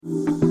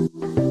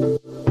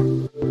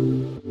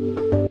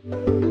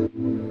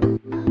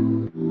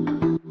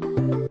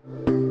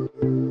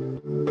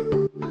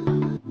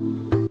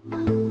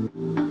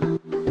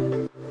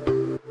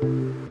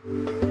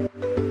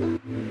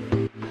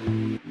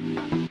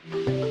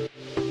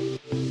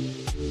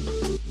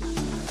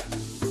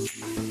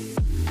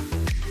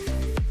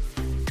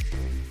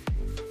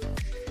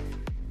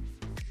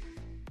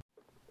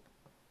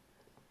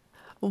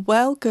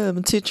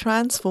Welcome to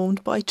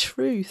Transformed by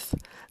Truth,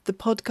 the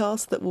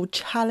podcast that will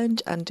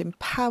challenge and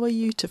empower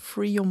you to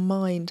free your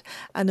mind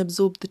and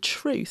absorb the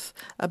truth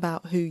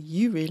about who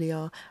you really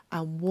are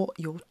and what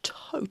you're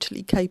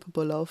totally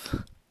capable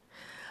of.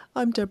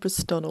 I'm Deborah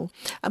Stonnell,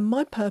 and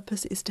my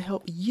purpose is to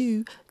help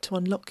you to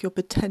unlock your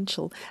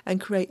potential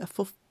and create a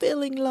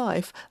fulfilling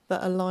life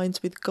that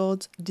aligns with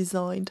God's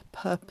designed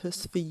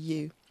purpose for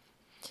you.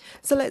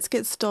 So let's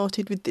get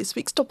started with this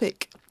week's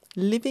topic: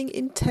 living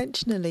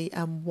intentionally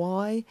and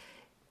why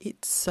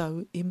it's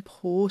so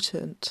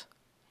important.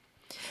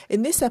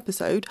 In this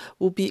episode,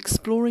 we'll be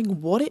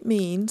exploring what it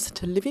means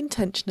to live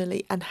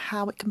intentionally and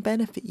how it can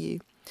benefit you.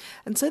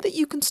 And so that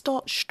you can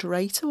start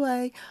straight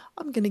away,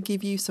 I'm going to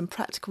give you some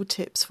practical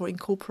tips for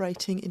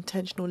incorporating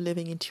intentional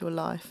living into your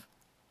life.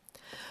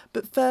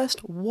 But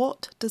first,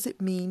 what does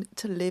it mean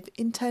to live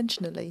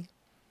intentionally?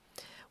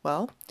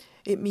 Well,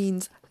 it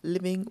means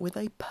living with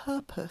a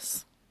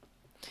purpose.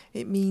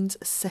 It means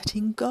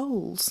setting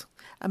goals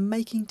and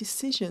making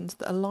decisions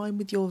that align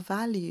with your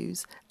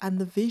values and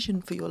the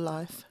vision for your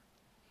life.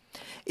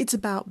 It's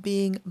about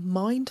being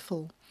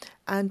mindful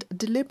and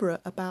deliberate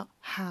about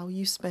how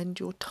you spend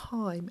your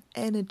time,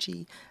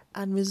 energy,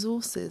 and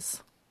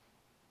resources.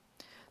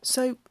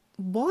 So,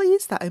 why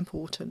is that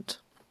important?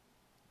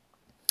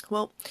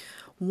 Well,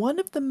 one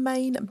of the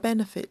main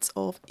benefits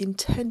of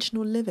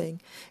intentional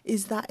living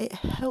is that it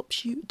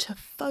helps you to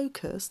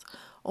focus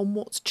on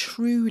what's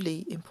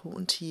truly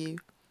important to you.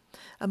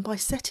 And by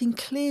setting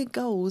clear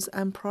goals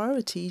and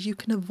priorities, you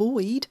can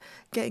avoid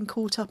getting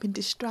caught up in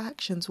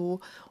distractions or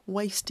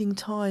wasting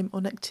time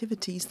on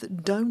activities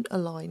that don't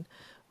align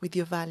with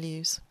your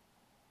values.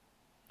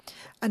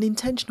 And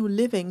intentional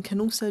living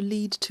can also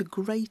lead to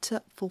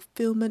greater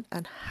fulfillment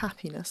and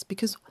happiness,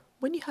 because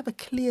when you have a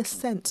clear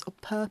sense of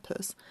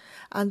purpose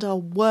and are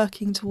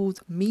working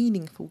towards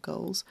meaningful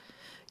goals,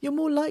 you're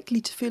more likely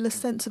to feel a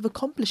sense of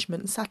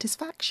accomplishment and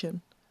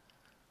satisfaction.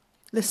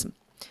 Listen,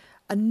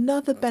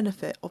 another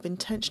benefit of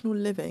intentional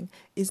living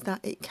is that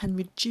it can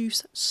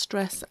reduce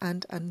stress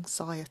and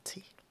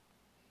anxiety.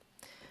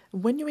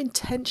 When you're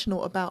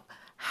intentional about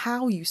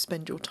how you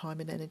spend your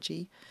time and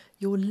energy,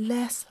 you're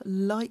less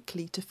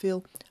likely to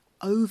feel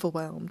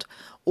overwhelmed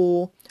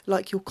or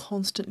like you're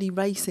constantly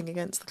racing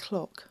against the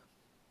clock.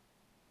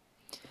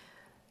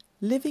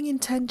 Living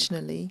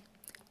intentionally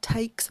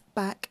takes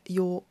back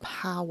your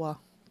power.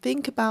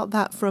 Think about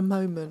that for a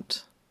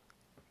moment.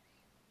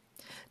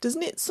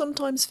 Doesn't it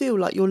sometimes feel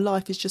like your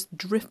life is just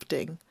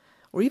drifting,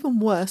 or even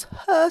worse,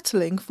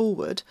 hurtling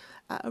forward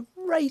at a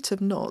rate of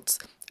knots,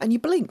 and you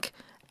blink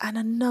and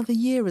another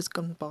year has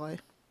gone by?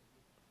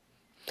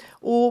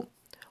 Or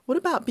what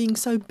about being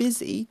so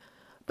busy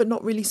but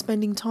not really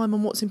spending time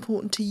on what's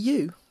important to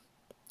you?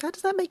 How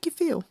does that make you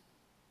feel?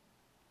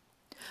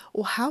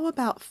 Or how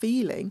about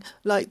feeling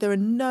like there are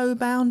no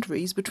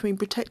boundaries between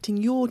protecting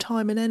your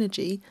time and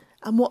energy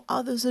and what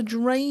others are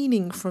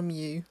draining from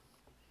you?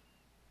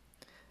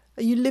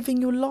 Are you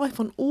living your life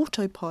on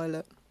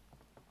autopilot?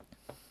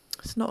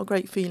 It's not a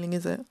great feeling,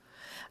 is it?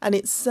 And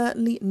it's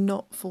certainly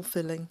not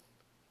fulfilling.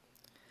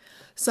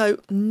 So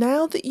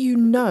now that you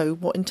know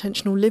what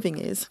intentional living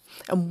is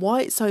and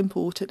why it's so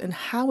important and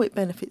how it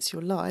benefits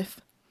your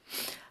life,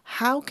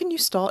 how can you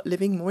start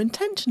living more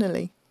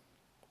intentionally?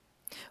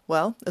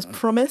 Well, as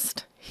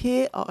promised,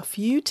 here are a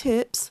few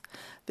tips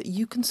that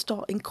you can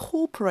start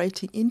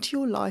incorporating into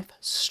your life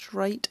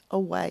straight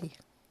away.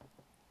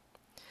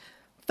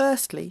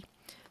 Firstly,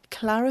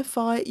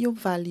 clarify your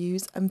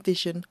values and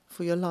vision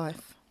for your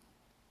life.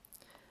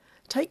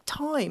 Take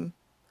time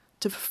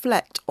to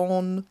reflect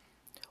on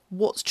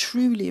what's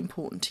truly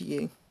important to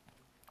you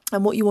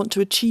and what you want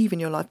to achieve in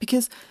your life,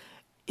 because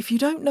if you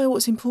don't know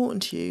what's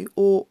important to you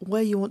or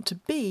where you want to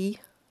be,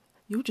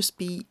 you'll just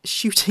be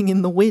shooting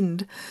in the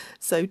wind,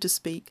 so to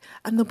speak,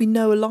 and there'll be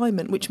no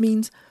alignment, which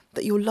means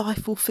that your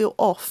life will feel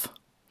off.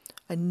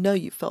 I know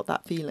you've felt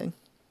that feeling.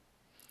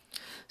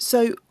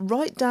 So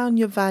write down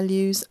your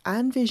values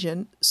and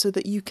vision so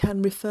that you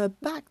can refer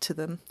back to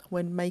them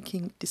when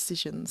making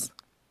decisions.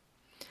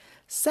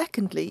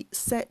 Secondly,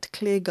 set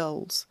clear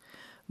goals.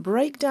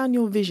 Break down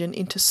your vision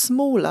into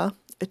smaller,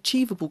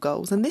 achievable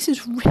goals. And this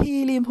is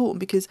really important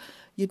because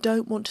you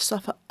don't want to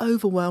suffer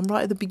overwhelm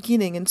right at the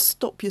beginning and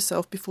stop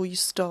yourself before you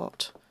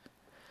start.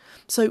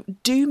 So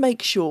do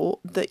make sure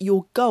that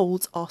your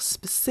goals are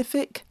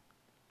specific,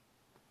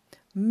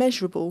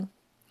 measurable,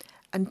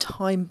 and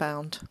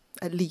time-bound,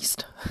 at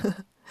least.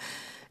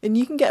 And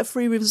you can get a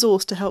free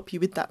resource to help you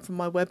with that from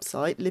my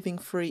website,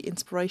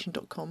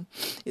 livingfreeinspiration.com.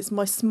 It's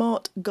my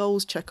SMART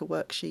Goals Checker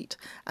worksheet,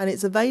 and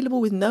it's available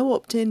with no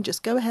opt-in.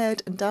 Just go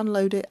ahead and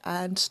download it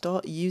and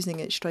start using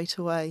it straight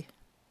away.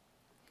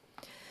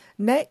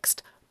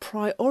 Next,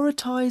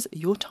 prioritise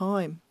your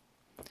time.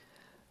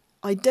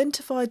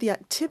 Identify the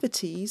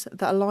activities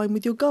that align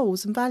with your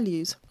goals and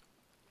values.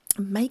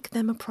 Make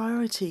them a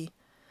priority.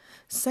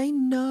 Say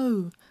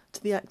no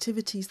to the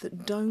activities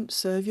that don't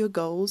serve your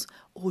goals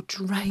or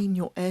drain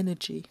your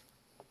energy.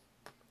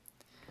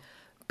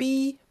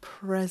 Be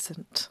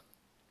present.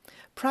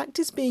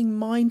 Practice being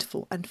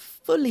mindful and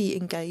fully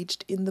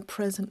engaged in the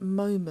present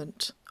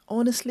moment.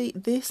 Honestly,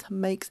 this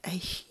makes a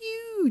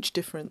huge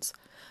difference,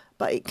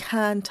 but it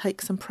can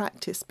take some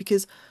practice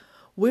because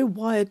we're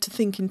wired to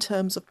think in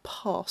terms of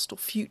past or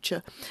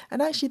future,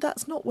 and actually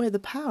that's not where the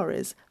power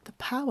is. The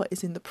power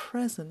is in the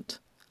present.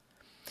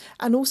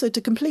 And also, to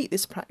complete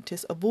this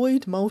practice,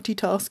 avoid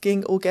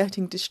multitasking or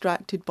getting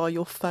distracted by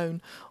your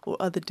phone or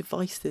other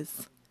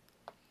devices.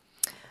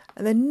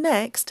 And then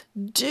next,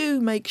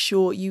 do make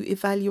sure you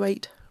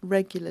evaluate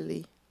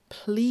regularly.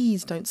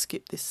 Please don't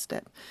skip this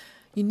step.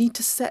 You need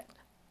to set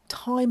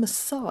time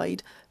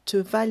aside to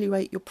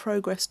evaluate your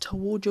progress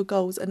toward your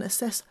goals and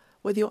assess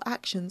whether your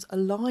actions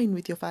align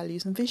with your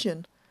values and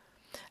vision.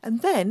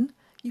 And then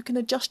you can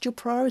adjust your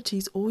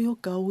priorities or your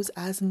goals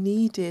as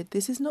needed.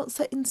 This is not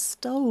set in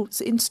stone,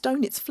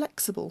 it's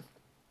flexible.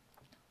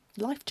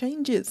 Life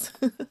changes.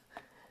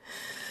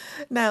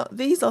 Now,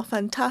 these are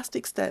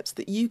fantastic steps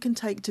that you can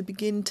take to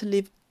begin to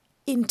live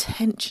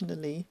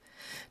intentionally,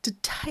 to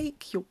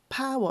take your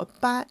power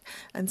back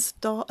and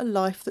start a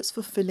life that's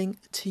fulfilling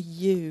to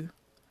you.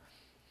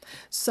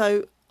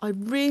 So I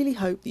really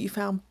hope that you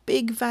found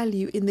big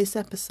value in this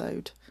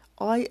episode.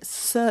 I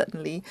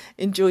certainly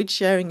enjoyed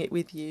sharing it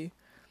with you.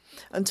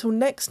 Until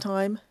next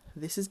time,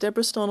 this is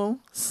Deborah Stonnell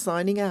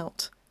signing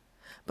out.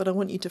 But I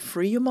want you to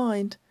free your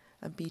mind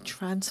and be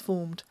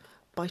transformed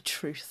by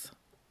truth.